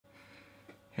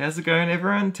How's it going,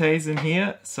 everyone? Teysind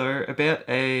here. So about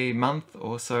a month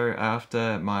or so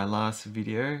after my last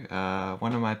video,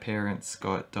 one of my parents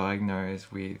got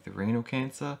diagnosed with renal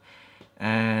cancer,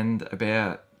 and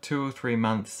about 2 or 3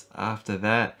 months after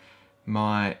that,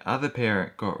 my other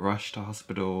parent got rushed to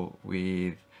hospital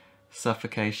with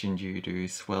suffocation due to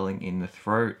swelling in the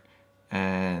throat,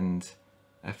 and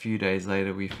a few days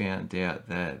later we found out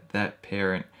that that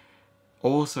parent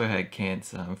also had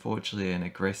cancer, unfortunately an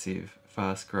aggressive,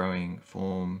 fast-growing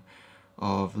form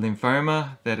of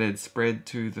lymphoma that had spread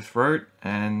to the throat,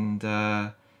 and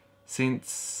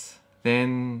since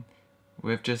then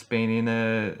we've just been in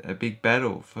a big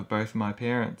battle for both my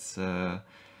parents.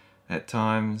 At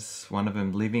times, one of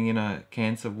them living in a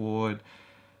cancer ward,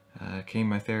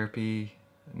 chemotherapy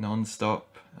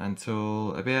non-stop,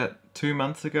 until about 2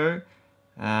 months ago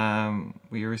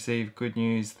we received good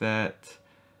news that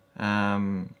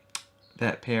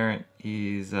that parent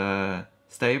is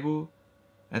stable,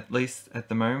 at least at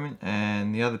the moment,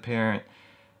 and the other parent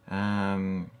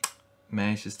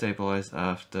managed to stabilize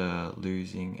after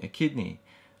losing a kidney.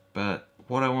 But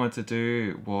what I wanted to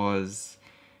do was,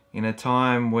 in a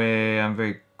time where I'm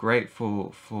very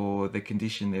grateful for the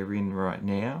condition they're in right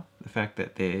now, the fact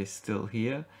that they're still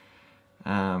here,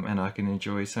 and I can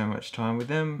enjoy so much time with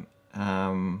them,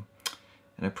 and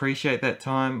appreciate that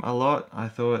time a lot, I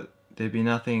thought there'd be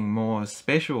nothing more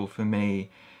special for me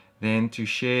than to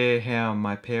share how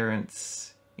my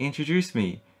parents introduced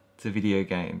me to video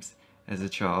games as a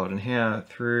child, and how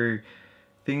through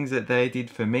things that they did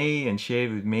for me and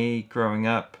shared with me growing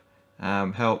up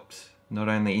helped not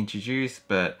only introduce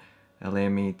but allow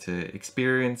me to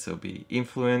experience or be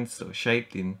influenced or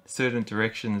shaped in certain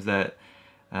directions that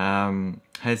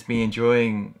has me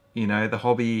enjoying, you know, the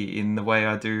hobby in the way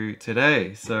I do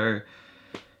today. So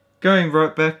going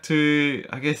right back to,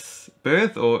 I guess,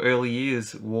 birth or early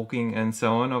years, walking and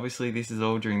so on. Obviously this is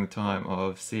all during the time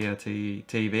of CRT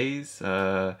TVs.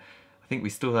 I think we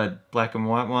still had black and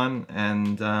white one,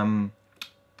 and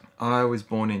I was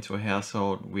born into a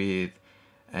household with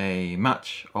a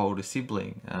much older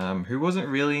sibling who wasn't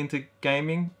really into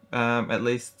gaming, at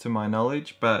least to my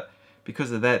knowledge, but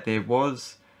because of that there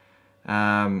was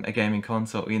a gaming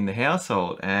console in the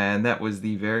household, and that was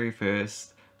the very first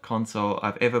console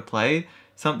I've ever played.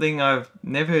 Something I've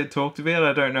never heard talked about.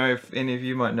 I don't know if any of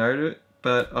you might know it,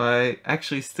 but I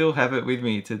actually still have it with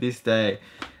me to this day,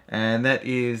 and that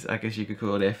is, I guess you could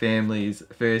call it, our family's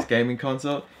first gaming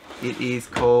console. It is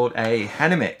called a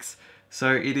Hanimex.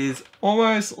 So it is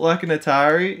almost like an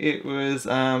Atari. It was,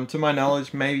 to my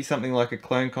knowledge, maybe something like a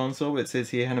clone console, but it says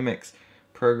here Hanimex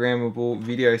programmable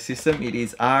video system. It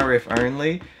is RF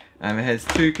only. It has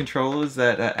 2 controllers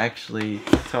that are actually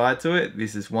tied to it.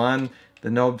 This is one, the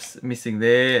knob's missing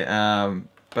there,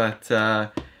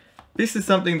 but this is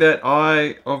something that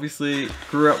I obviously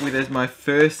grew up with as my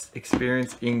first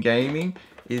experience in gaming.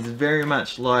 It's very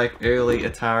much like early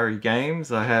Atari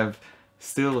games. I have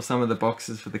still some of the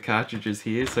boxes for the cartridges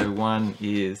here. So one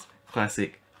is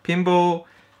classic pinball,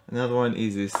 another one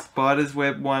is this spider's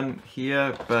web one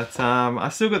here, but I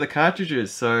still got the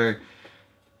cartridges. So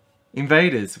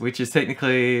Invaders, which is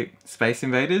technically Space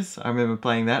Invaders, I remember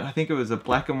playing that. I think it was a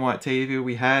black and white TV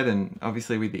we had, and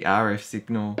obviously with the RF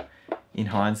signal in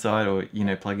hindsight, or, you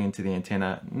know, plugging into the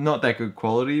antenna, not that good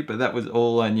quality, but that was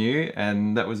all I knew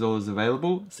and that was all that was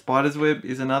available. Spider's Web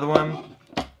is another one.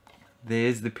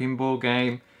 There's the pinball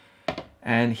game,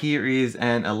 and here is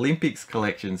an Olympics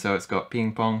collection. So it's got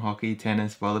ping pong, hockey,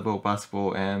 tennis, volleyball,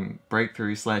 basketball, and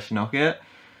breakthrough / knockout.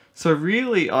 So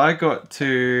really I got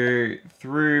to,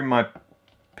 through my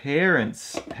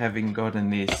parents having gotten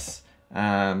this,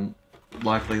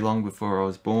 likely long before I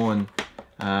was born,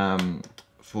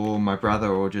 for my brother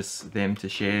or just them to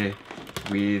share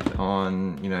with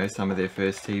on, you know, some of their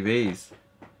first TVs.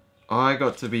 I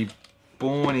got to be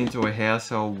born into a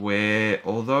household where,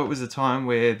 although it was a time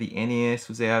where the NES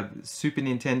was out, Super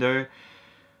Nintendo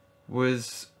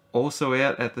was also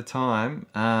out at the time,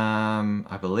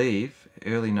 I believe,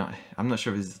 I'm not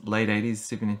sure if it was late 80s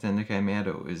Super Nintendo came out,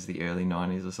 or it was the early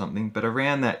 90s or something, but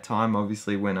around that time,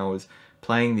 obviously, when I was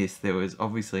playing this, there was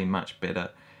obviously much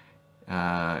better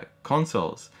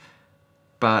consoles.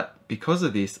 But because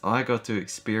of this, I got to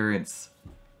experience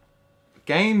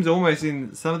games almost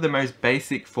in some of the most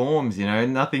basic forms, you know,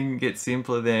 nothing gets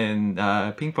simpler than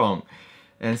ping pong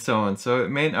and so on. So it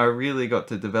meant I really got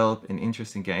to develop an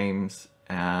interest in games,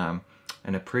 an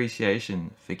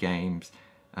appreciation for games,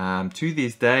 to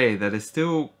this day that is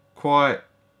still quite,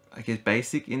 I guess,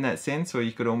 basic in that sense, or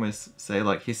you could almost say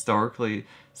like historically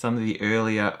some of the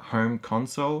earlier home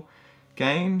console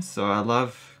games, so I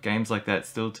love games like that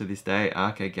still to this day,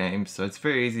 arcade games. So it's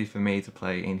very easy for me to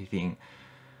play anything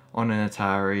on an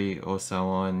Atari or so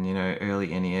on, you know, early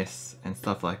NES and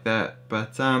stuff like that.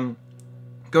 But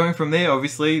going from there,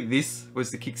 obviously, this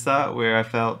was the kickstart where I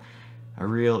felt a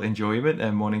real enjoyment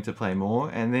and wanting to play more.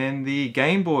 And then the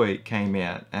Game Boy came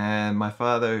out, and my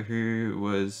father, who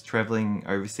was traveling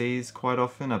overseas quite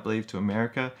often, I believe to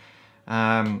America,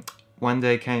 one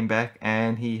day came back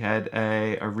and he had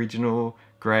a original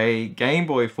grey Game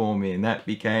Boy for me, and that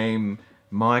became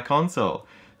my console.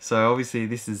 So obviously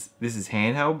this is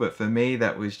handheld, but for me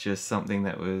that was just something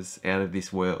that was out of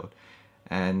this world.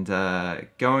 And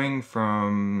going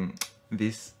from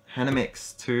this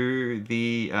Hanamex to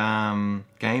the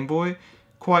Game Boy,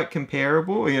 quite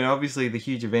comparable. You know, obviously the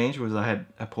huge advantage was I had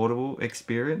a portable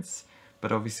experience,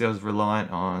 but obviously I was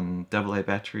reliant on AA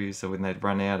batteries, so when they'd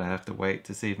run out I'd have to wait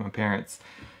to see if my parents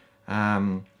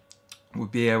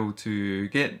would be able to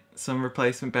get some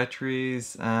replacement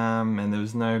batteries, and there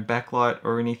was no backlight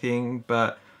or anything.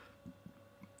 But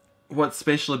what's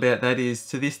special about that is,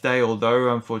 to this day, although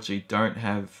I unfortunately don't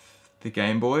have the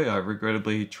Game Boy, I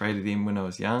regrettably traded in when I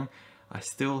was young, I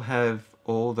still have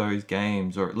all those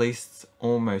games, or at least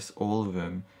almost all of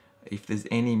them. If there's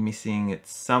any missing,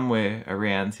 it's somewhere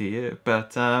around here.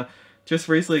 But just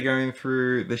recently going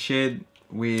through the shed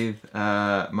with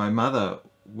my mother,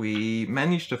 we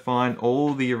managed to find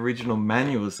all the original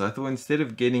manuals. So I thought, instead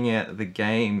of getting out the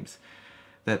games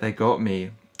that they got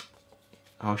me,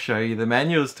 I'll show you the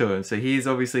manuals to them. So here's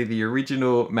obviously the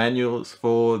original manuals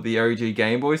for the OG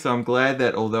Game Boy. So I'm glad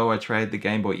that although I traded the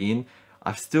Game Boy in,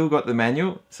 I've still got the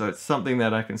manual. So it's something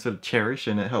that I can sort of cherish,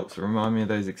 and it helps remind me of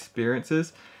those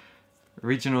experiences.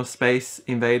 Original Space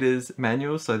Invaders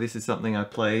manual. So this is something I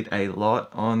played a lot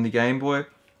on the Game Boy.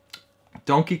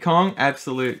 Donkey Kong,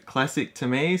 absolute classic to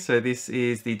me. So this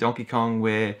is the Donkey Kong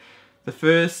where the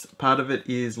first part of it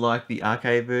is like the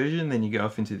arcade version, then you go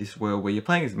off into this world where you're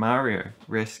playing as Mario,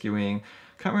 rescuing,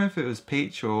 can't remember if it was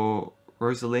Peach or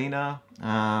Rosalina,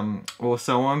 or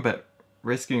so on, but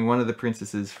rescuing one of the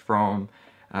princesses from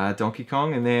Donkey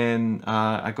Kong. And then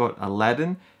I got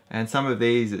Aladdin, and some of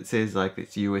these, it says like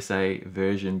it's USA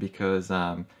version, because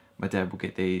my dad will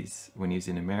get these when he's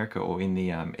in America or in the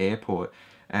airport.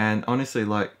 And honestly,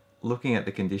 like, looking at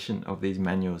the condition of these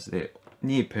manuals, they're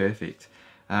near perfect.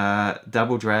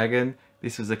 Double Dragon,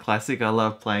 this was a classic. I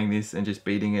love playing this and just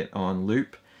beating it on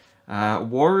loop.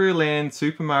 Wario Land,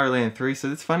 Super Mario Land 3.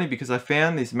 So it's funny because I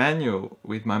found this manual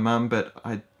with my mum, but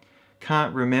I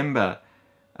can't remember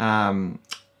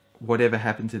whatever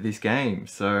happened to this game.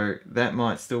 So that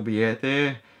might still be out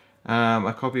there.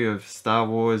 A copy of Star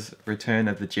Wars Return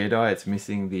of the Jedi. It's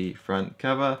missing the front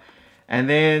cover. And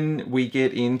then we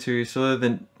get into sort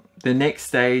of the next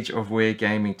stage of where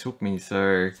gaming took me.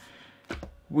 So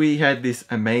we had this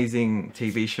amazing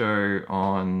TV show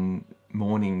on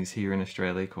mornings here in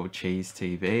Australia called Cheese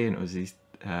TV, and it was these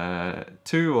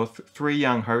 2 or 3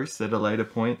 young hosts at a later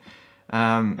point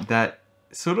that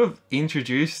sort of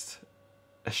introduced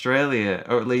Australia,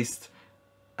 or at least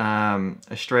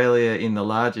Australia in the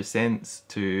larger sense,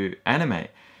 to anime.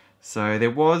 So there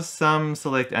was some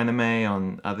select anime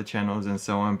on other channels and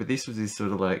so on, but this was this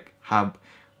sort of like hub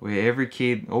where every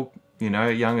kid, or you know,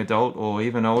 young adult or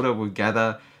even older, would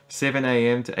gather 7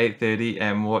 AM to 8:30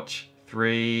 and watch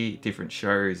 3 different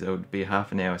shows. There would be a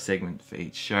half-an-hour segment for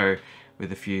each show,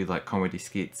 with a few like comedy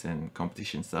skits and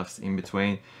competition stuffs in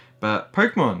between. But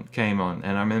Pokemon came on,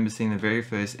 and I remember seeing the very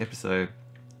first episode,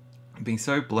 being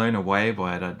so blown away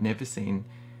by it. I'd never seen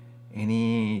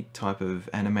any type of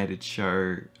animated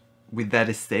show with that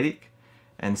aesthetic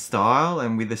and style,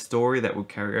 and with a story that would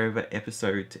carry over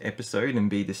episode to episode and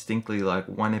be distinctly like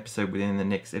one episode within the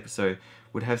next episode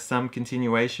would have some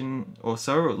continuation or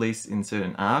so, or at least in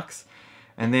certain arcs.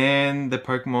 And then the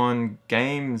Pokemon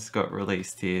games got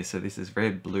released here. So this is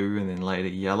red, blue, and then later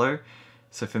yellow.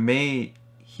 So for me,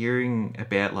 hearing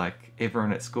about like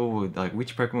everyone at school would like,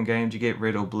 which Pokemon game did you get,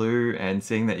 red or blue, and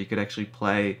seeing that you could actually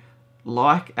play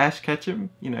like Ash Ketchum,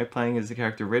 you know, playing as the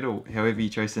character Red, or however you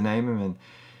chose to name him, and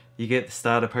you get the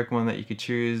starter Pokemon that you could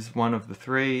choose one of the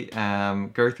 3,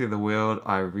 go through the world.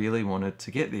 I really wanted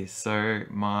to get this, so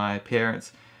my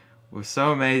parents were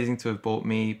so amazing to have bought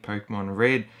me Pokemon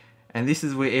Red. And this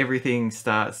is where everything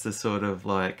starts to sort of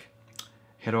like,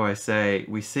 how do I say,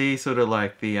 we see sort of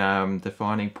like the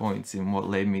defining points in what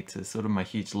led me to sort of my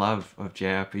huge love of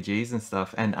JRPGs and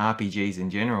stuff, and RPGs in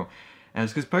general. And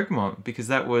it's because Pokemon, because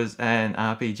that was an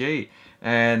RPG.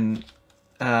 And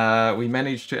we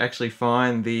managed to actually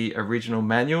find the original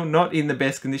manual, not in the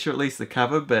best condition, or at least the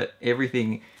cover, but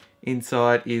everything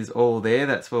inside is all there.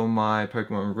 That's for my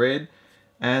Pokemon Red.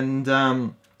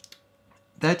 And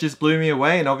that just blew me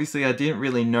away. And obviously I didn't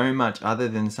really know much other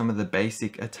than some of the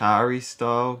basic Atari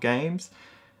style games.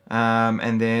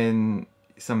 And then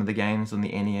some of the games on the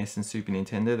NES and Super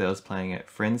Nintendo that I was playing at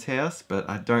friend's house, but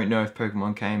I don't know if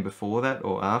Pokemon came before that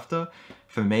or after,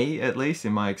 for me at least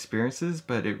in my experiences.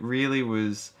 But it really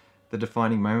was the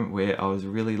defining moment where I was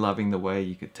really loving the way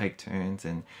you could take turns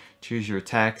and choose your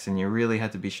attacks, and you really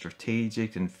had to be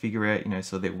strategic and figure out, you know,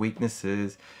 so their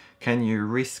weaknesses. Can you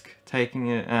risk taking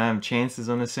chances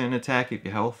on a certain attack if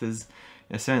your health is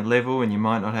a certain level and you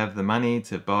might not have the money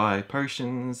to buy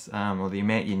potions or the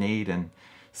amount you need, and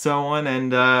so on.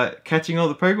 And catching all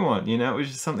the Pokemon, you know, it was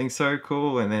just something so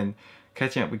cool. And then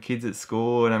catching up with kids at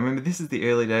school. And I remember this is the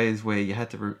early days where you had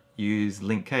to use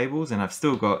link cables, and I've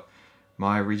still got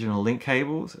my original link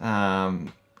cables.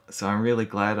 So I'm really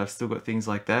glad I've still got things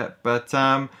like that. But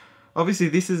obviously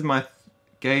this is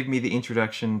gave me the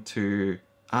introduction to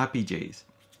RPGs.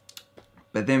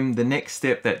 But then the next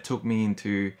step that took me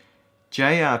into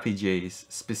JRPGs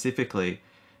specifically,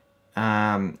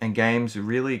 and games with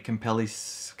really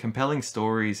compelling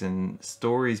stories, and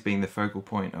stories being the focal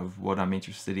point of what I'm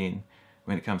interested in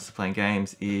when it comes to playing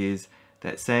games, is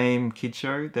that same kid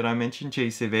show that I mentioned,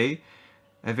 GCV.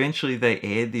 Eventually they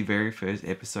aired the very first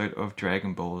episode of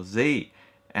Dragon Ball Z,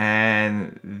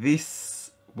 and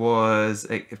this was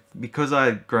because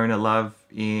I'd grown a love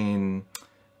in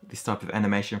this type of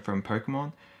animation from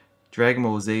Pokemon. Dragon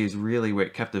Ball Z is really where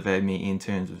it captivated me in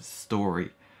terms of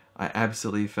story. I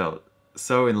absolutely felt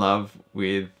so in love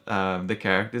with the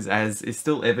characters, as is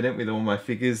still evident with all my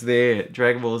figures there,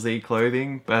 Dragon Ball Z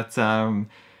clothing. But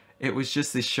it was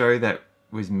just this show that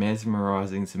was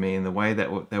mesmerizing to me in the way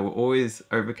that they were always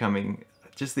overcoming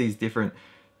just these different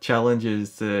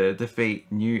challenges to defeat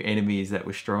new enemies that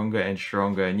were stronger and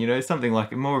stronger. And, you know, something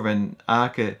like more of an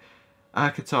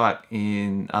archetype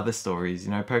in other stories.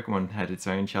 You know, Pokemon had its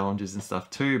own challenges and stuff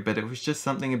too, but it was just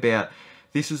something about,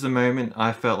 this was the moment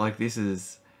I felt like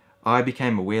I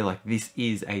became aware like this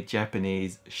is a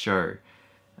Japanese show,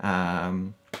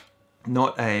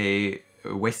 not a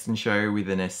Western show with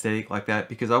an aesthetic like that,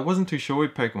 because I wasn't too sure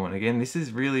with Pokemon. Again, this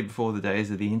is really before the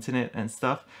days of the internet and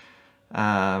stuff.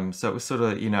 So it was sort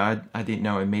of, you know, I didn't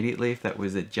know immediately if that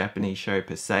was a Japanese show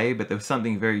per se, but there was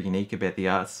something very unique about the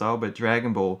art style. But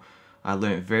Dragon Ball, I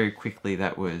learned very quickly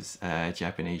that was a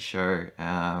Japanese show.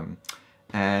 And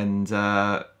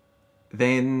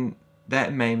then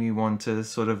that made me want to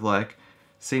sort of like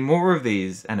see more of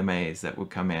these animes that would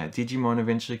come out. Digimon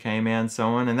eventually came out and so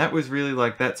on, and that was really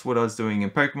like, that's what I was doing.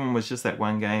 And Pokemon was just that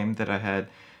one game that I had,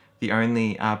 the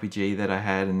only RPG that I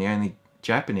had, and the only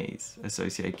Japanese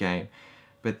associated game.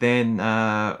 But then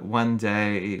one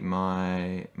day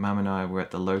my mum and I were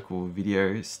at the local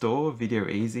video store, Video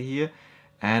Easy here,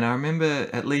 and I remember,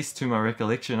 at least to my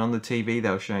recollection, on the TV they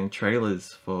were showing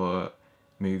trailers for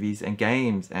movies and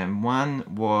games, and one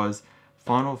was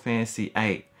Final Fantasy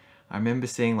VIII. I remember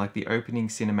seeing like the opening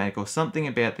cinematic or something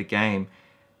about the game,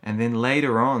 and then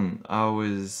later on, I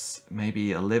was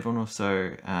maybe 11 or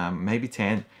so, maybe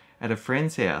 10, at a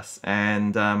friend's house,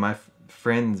 and my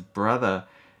friend's brother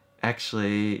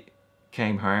actually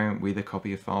came home with a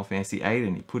copy of Final Fantasy VIII,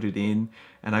 and he put it in,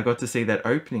 and I got to see that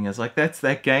opening. I was like, that's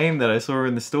that game that I saw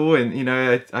in the store. And, you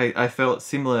know, I felt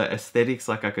similar aesthetics,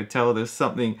 like I could tell there's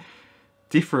something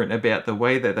different about the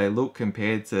way that they look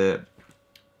compared to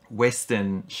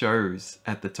Western shows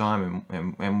at the time,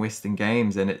 and Western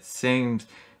games. And it seemed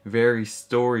very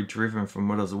story driven from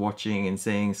what I was watching and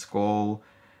seeing Squall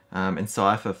and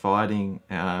Cypher fighting.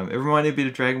 It reminded me a bit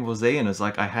of Dragon Ball Z, and it was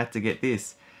like, I had to get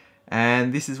this.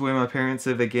 And this is where my parents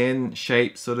have again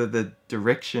shaped sort of the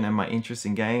direction and my interest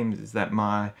in games, is that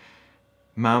my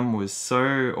mum was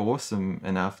so awesome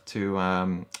enough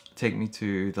to take me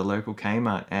to the local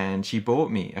Kmart, and she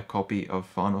bought me a copy of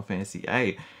Final Fantasy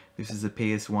VIII. This is a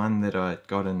PS1 that I'd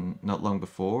gotten not long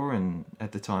before, and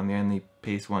at the time the only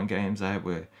PS1 games I had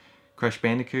were Crash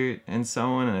Bandicoot and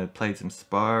so on, and I played some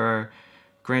Spyro,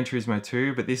 Gran Turismo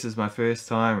 2, but this is my first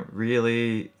time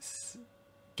really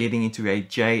getting into a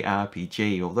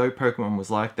JRPG. Although Pokemon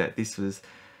was like that, this was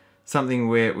something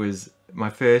where it was my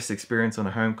first experience on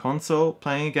a home console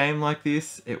playing a game like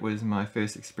this. It was my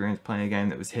first experience playing a game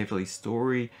that was heavily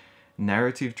story,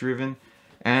 narrative driven.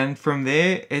 And from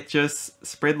there, it just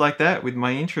spread like that with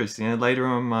my interest. You know, later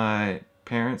on, my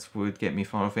parents would get me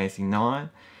Final Fantasy IX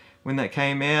when that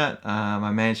came out.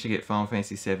 I managed to get Final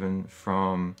Fantasy VII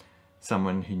from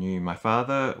someone who knew my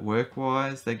father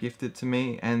work-wise. They gifted it to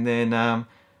me. And then I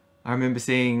remember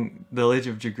seeing The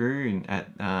Legend of Dragoon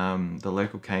at the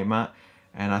local Kmart,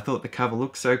 and I thought the cover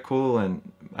looked so cool. And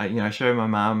I showed my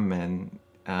mum, and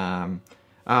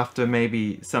after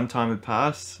maybe some time had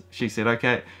passed, she said,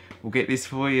 okay, we'll get this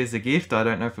for you as a gift. I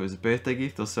don't know if it was a birthday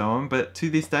gift or so on, but to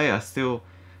this day I still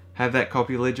have that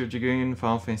copy of Legend of Dragoon,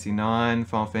 Final Fantasy 9,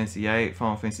 Final Fantasy 8,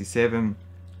 Final Fantasy 7,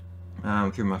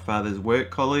 through my father's work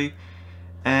colleague.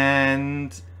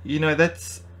 And you know,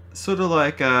 that's sort of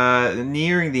like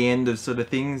nearing the end of sort of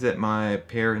things that my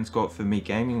parents got for me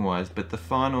gaming wise. But the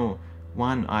final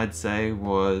one I'd say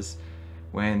was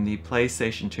when the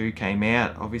PlayStation 2 came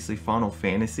out. Obviously Final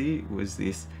Fantasy was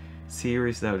this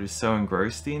series that I was just so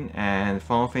engrossed in, and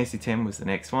Final Fantasy 10 was the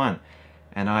next one.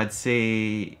 And I'd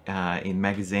see in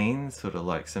magazines sort of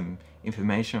like some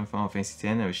information on Final Fantasy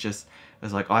 10. It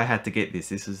was like, I had to get this.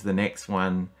 This was the next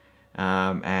one.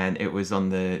 And it was on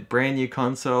the brand new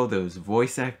console. There was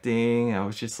voice acting. I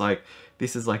was just like,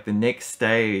 this is like the next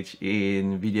stage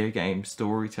in video game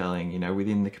storytelling, you know,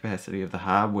 within the capacity of the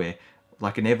hardware,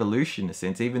 like an evolution in a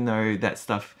sense, even though that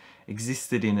stuff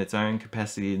existed in its own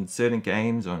capacity in certain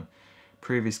games on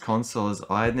previous consoles.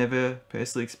 I had never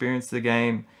personally experienced the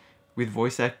game with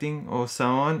voice acting or so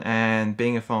on, and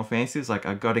being a Final Fantasy was like,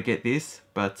 I got to get this.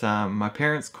 But my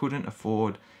parents couldn't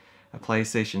afford a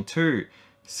PlayStation 2,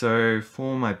 so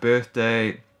for my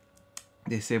birthday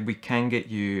they said, we can get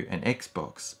you an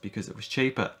Xbox because it was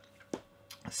cheaper.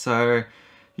 So,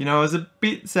 you know, I was a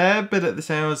bit sad, but at the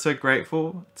same time I was so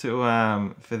grateful to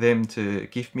for them to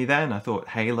gift me that. And I thought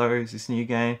Halo is this new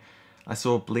game. I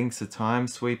saw Blinks of Time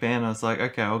sweep in. I was like,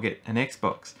 okay, I'll get an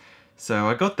Xbox. So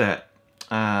I got that.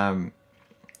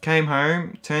 Came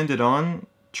home, turned it on,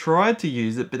 tried to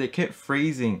use it, but it kept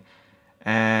freezing.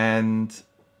 And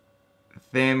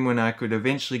then when I could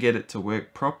eventually get it to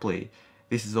work properly,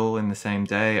 this is all in the same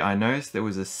day, I noticed there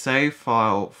was a save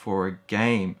file for a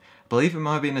game. I believe it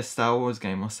might have been a Star Wars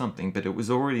game or something, but it was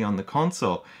already on the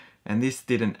console. And this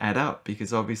didn't add up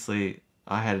because obviously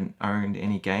I hadn't owned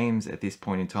any games at this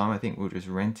point in time. I think we were just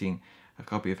renting a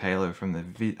copy of Halo from the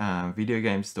video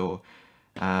game store.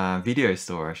 Video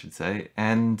store, I should say.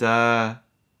 And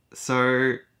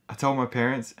so I told my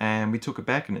parents and we took it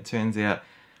back, and it turns out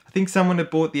I think someone had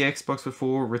bought the Xbox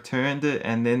before, returned it,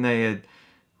 and then they had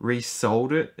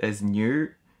resold it as new.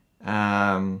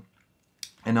 And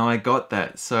I got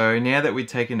that. So now that we'd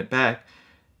taken it back,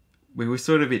 we were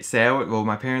sort of a bit sour. Well,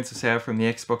 my parents were sour from the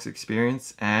Xbox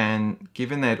experience, and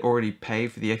given they'd already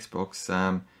paid for the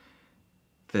Xbox,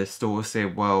 the store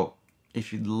said, well,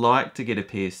 if you'd like to get a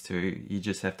PS2, you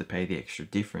just have to pay the extra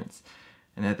difference.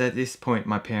 And at this point,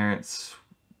 my parents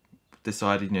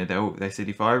decided, you know, they said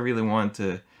if I really wanted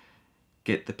to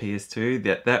get the PS2,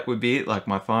 that would be it, like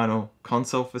my final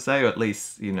console for sale, at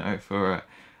least, you know, for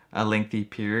a lengthy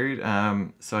period.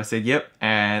 So I said yep,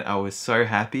 and I was so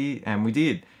happy, and we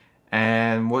did.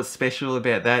 And what's special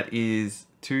about that is,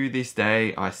 to this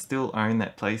day, I still own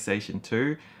that PlayStation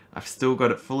 2. I've still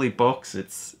got it fully boxed.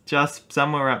 It's just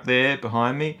somewhere up there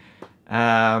behind me.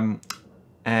 And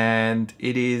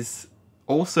it is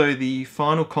also the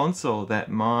final console that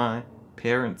my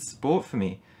parents bought for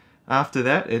me. After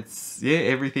that, it's, yeah,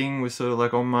 everything was sort of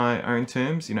like on my own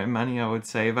terms, you know, money I would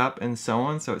save up and so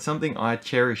on. So it's something I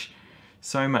cherish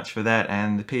so much for that,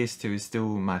 and the PS2 is still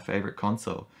my favorite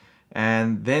console.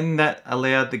 And then that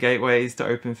allowed the gateways to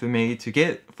open for me to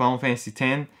get Final Fantasy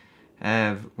X.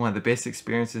 Have one of the best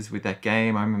experiences with that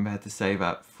game. I remember I had to save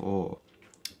up for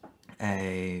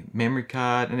a memory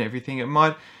card and everything.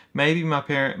 Maybe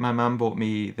my mum bought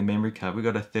me the memory card. We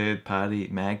got a third-party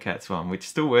Mad Catz one, which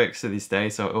still works to this day,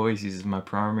 so I always use my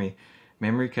primary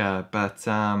memory card. But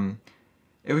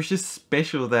it was just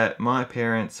special that my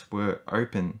parents were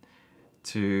open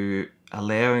to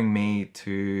allowing me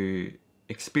to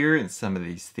experience some of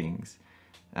these things.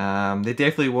 There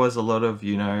definitely was a lot of,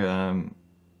 you know,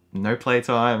 no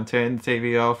playtime, turn the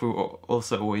TV off. We were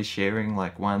also always sharing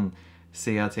like one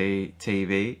CRT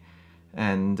TV,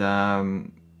 and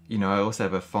you know, I also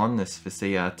have a fondness for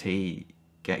CRT,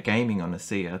 gaming on a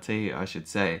CRT, I should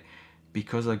say,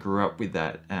 because I grew up with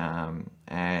that.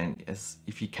 And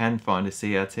if you can find a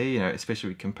CRT, you know,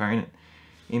 especially with component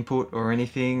input or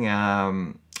anything,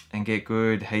 and get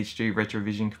good HD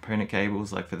Retrovision component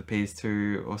cables like for the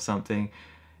PS2 or something,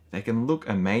 they can look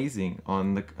amazing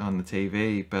on the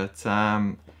TV. But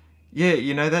yeah,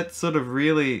 you know, that's sort of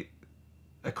really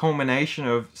a culmination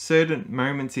of certain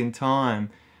moments in time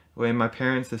where my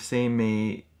parents have seen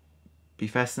me be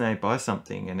fascinated by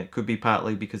something, and it could be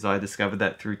partly because I discovered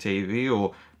that through TV,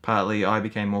 or partly I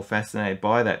became more fascinated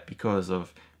by that because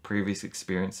of previous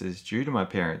experiences due to my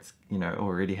parents, you know,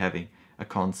 already having a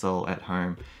console at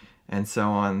home and so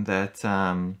on, that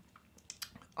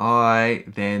I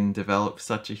then developed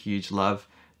such a huge love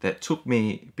that took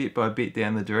me bit by bit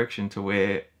down the direction to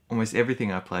where almost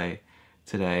everything I play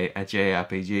today are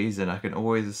JRPGs, and I can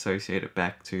always associate it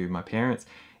back to my parents,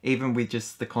 even with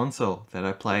just the console that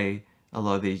I play a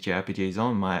lot of these JRPGs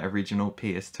on, my original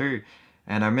PS2.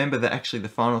 And I remember that actually the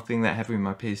final thing that happened with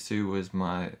my PS2 was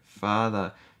my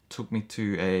father took me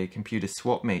to a computer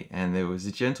swap meet, and there was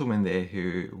a gentleman there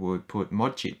who would put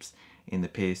mod chips in the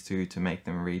PS2 to make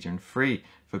them region free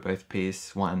for both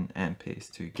PS1 and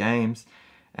PS2 games.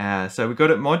 So we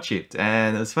got it mod chipped,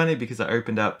 and it was funny because I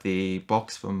opened up the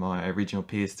box from my original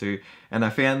PS2 and I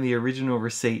found the original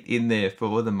receipt in there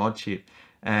for the mod chip,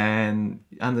 and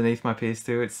underneath my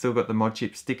PS2 it's still got the mod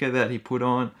chip sticker that he put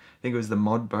on. I think it was the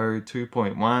Modbo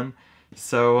 2.1.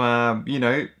 So you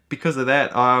know, because of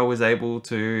that I was able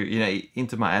to, you know,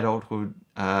 into my adulthood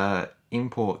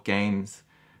import games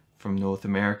from North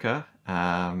America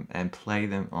and play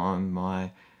them on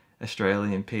my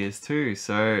Australian PS2.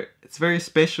 So it's very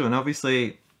special, and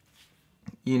obviously,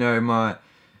 you know,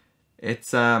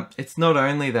 it's not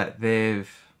only that they're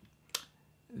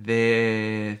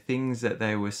things that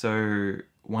they were so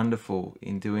wonderful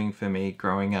in doing for me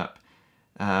growing up,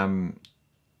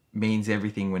 means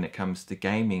everything when it comes to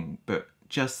gaming, but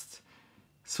just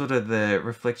sort of the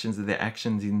reflections of their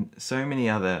actions in so many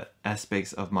other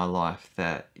aspects of my life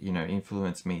that, you know,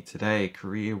 influence me today,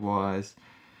 career-wise,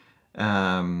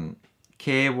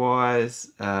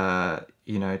 care-wise,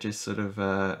 you know, just sort of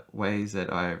ways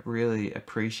that I really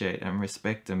appreciate and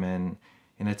respect them. And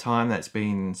in a time that's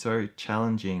been so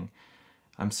challenging,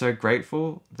 I'm so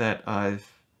grateful that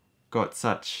I've got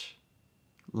such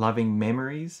loving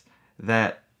memories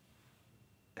that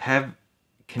have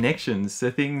connections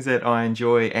to things that I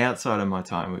enjoy outside of my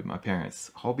time with my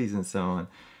parents, hobbies and so on.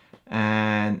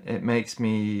 And it makes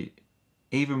me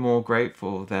even more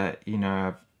grateful that, you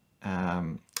know,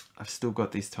 I've still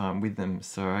got this time with them.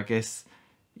 So I guess,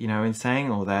 you know, in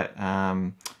saying all that,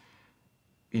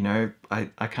 you know,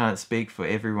 I can't speak for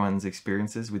everyone's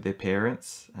experiences with their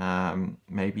parents.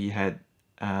 Maybe you had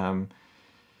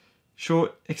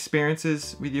short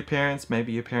experiences with your parents,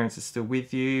 maybe your parents are still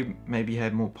with you, maybe you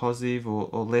had more positive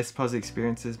or less positive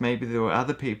experiences, maybe there were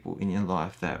other people in your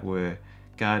life that were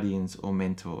guardians or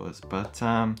mentors. But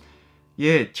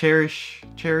yeah, cherish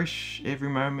every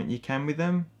moment you can with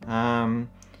them.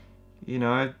 You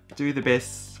know, do the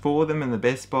best for them and the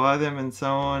best by them and so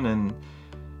on.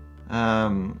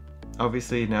 And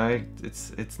obviously, you know,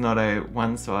 it's not a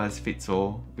one size fits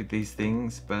all with these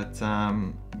things, but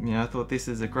you know, I thought this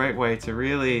is a great way to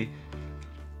really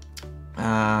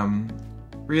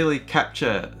really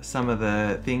capture some of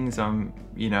the things I'm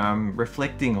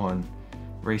reflecting on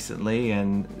recently,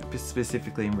 and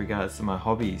specifically in regards to my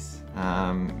hobbies,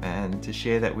 and to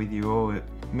share that with you all, it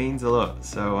means a lot.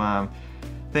 So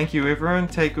thank you everyone,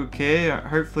 take good care.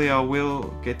 Hopefully I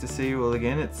will get to see you all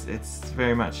again. It's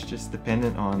very much just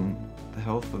dependent on the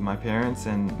health of my parents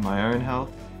and my own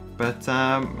health. But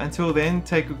until then,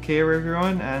 take good care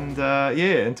everyone, and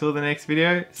yeah, until the next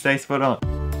video, stay spot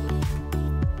on.